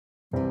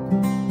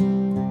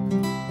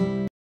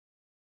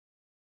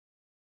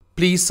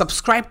Please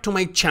subscribe to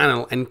my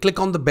channel and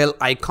click on the bell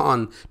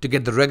icon to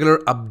get the regular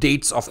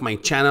updates of my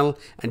channel,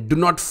 and do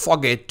not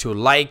forget to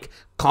like,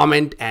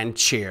 comment and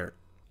share.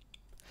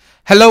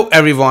 Hello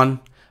everyone,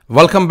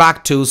 welcome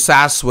back to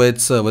SaaS with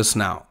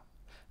ServiceNow.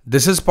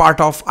 This is part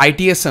of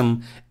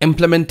ITSM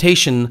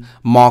Implementation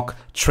Mock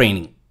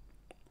Training.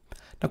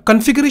 Now,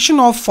 configuration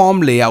of form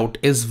layout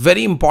is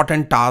very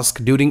important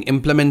task during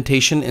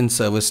implementation in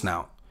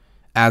ServiceNow,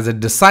 as it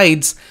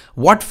decides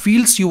what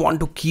fields you want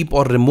to keep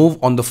or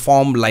remove on the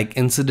form, like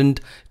incident,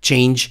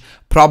 change,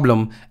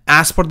 problem,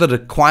 as per the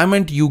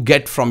requirement you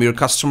get from your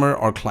customer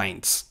or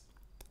clients.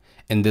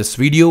 In this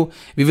video,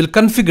 we will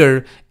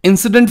configure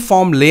incident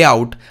form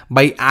layout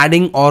by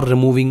adding or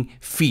removing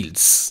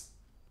fields.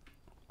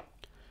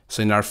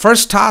 So in our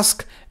first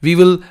task, we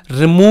will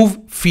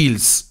remove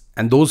fields,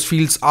 and those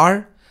fields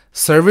are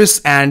service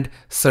and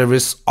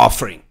service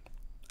offering.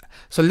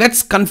 So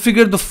let's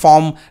configure the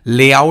form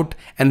layout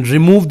and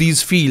remove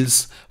these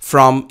fields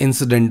from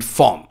incident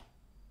form.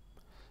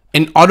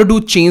 In order to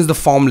change the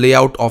form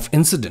layout of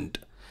incident,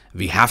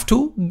 we have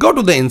to go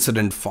to the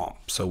incident form.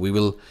 So we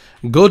will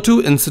go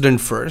to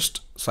incident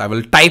first. So I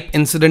will type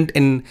incident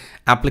in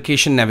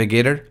application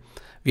navigator.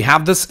 We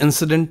have this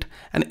incident,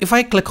 and if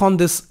I click on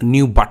this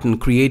new button,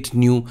 create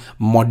new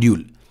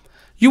module,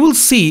 you will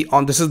see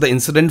this is the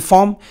incident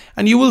form,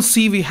 and you will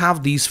see we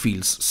have these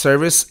fields,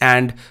 service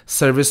and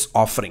service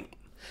offering.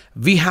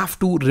 We have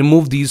to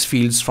remove these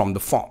fields from the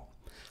form.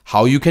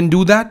 How you can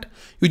do that?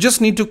 You just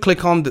need to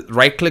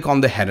right click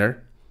on the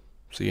header.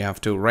 So you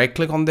have to right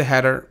click on the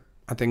header.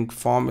 I think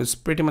form is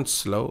pretty much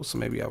slow, so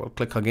maybe I will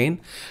click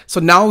again. So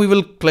now we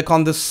will click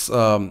on this,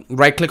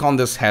 right click on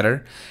this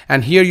header,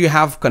 and here you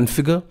have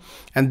configure,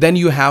 and then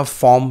you have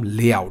form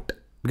layout,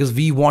 because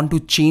we want to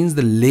change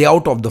the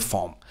layout of the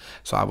form.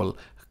 So I will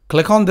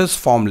click on this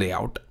form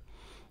layout.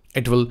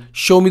 It will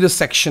show me the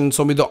section,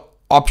 show me the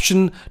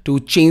option to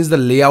change the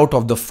layout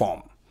of the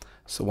form.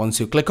 So once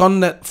you click on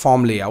the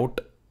form layout,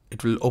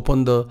 it will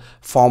open the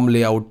form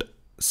layout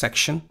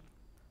section.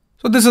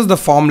 So this is the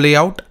form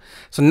layout.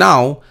 So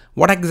now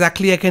what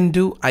exactly I can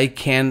do? I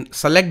can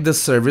select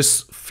this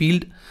service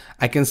field.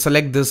 I can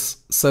select this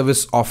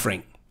service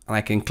offering, and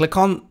I can click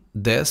on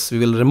this. We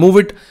will remove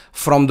it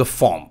from the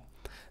form.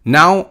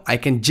 Now I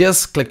can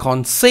just click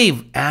on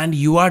save, and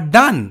you are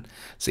done.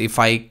 So if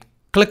I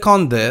click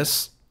on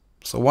this,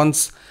 so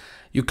once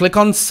you click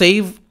on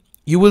save,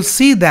 you will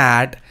see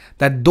that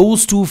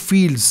those two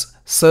fields,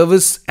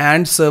 service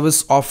and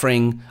service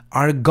offering,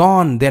 are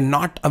gone. They're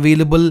not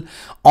available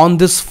on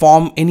this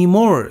form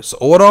anymore. So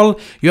overall,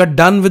 you are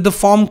done with the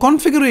form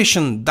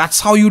configuration.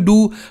 That's how you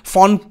do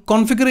form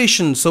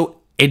configuration. So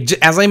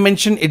as I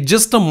mentioned, it's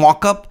just a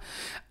mock-up.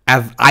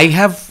 As I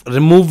have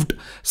removed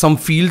some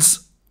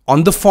fields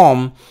on the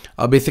form,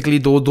 basically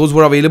those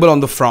were available on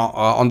the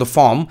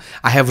form.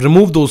 I have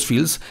removed those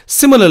fields.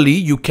 Similarly,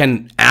 you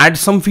can add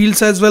some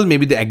fields as well,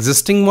 maybe the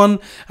existing one,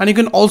 and you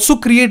can also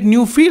create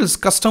new fields,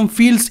 custom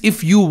fields,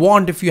 if you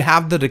want, if you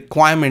have the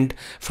requirement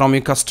from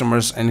your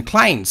customers and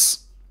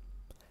clients.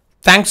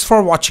 Thanks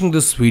for watching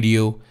this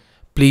video.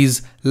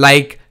 Please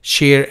like,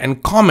 share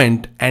and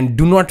comment, and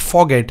do not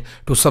forget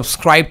to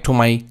subscribe to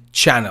my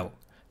channel.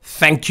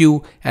 Thank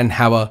you and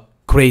have a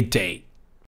great day.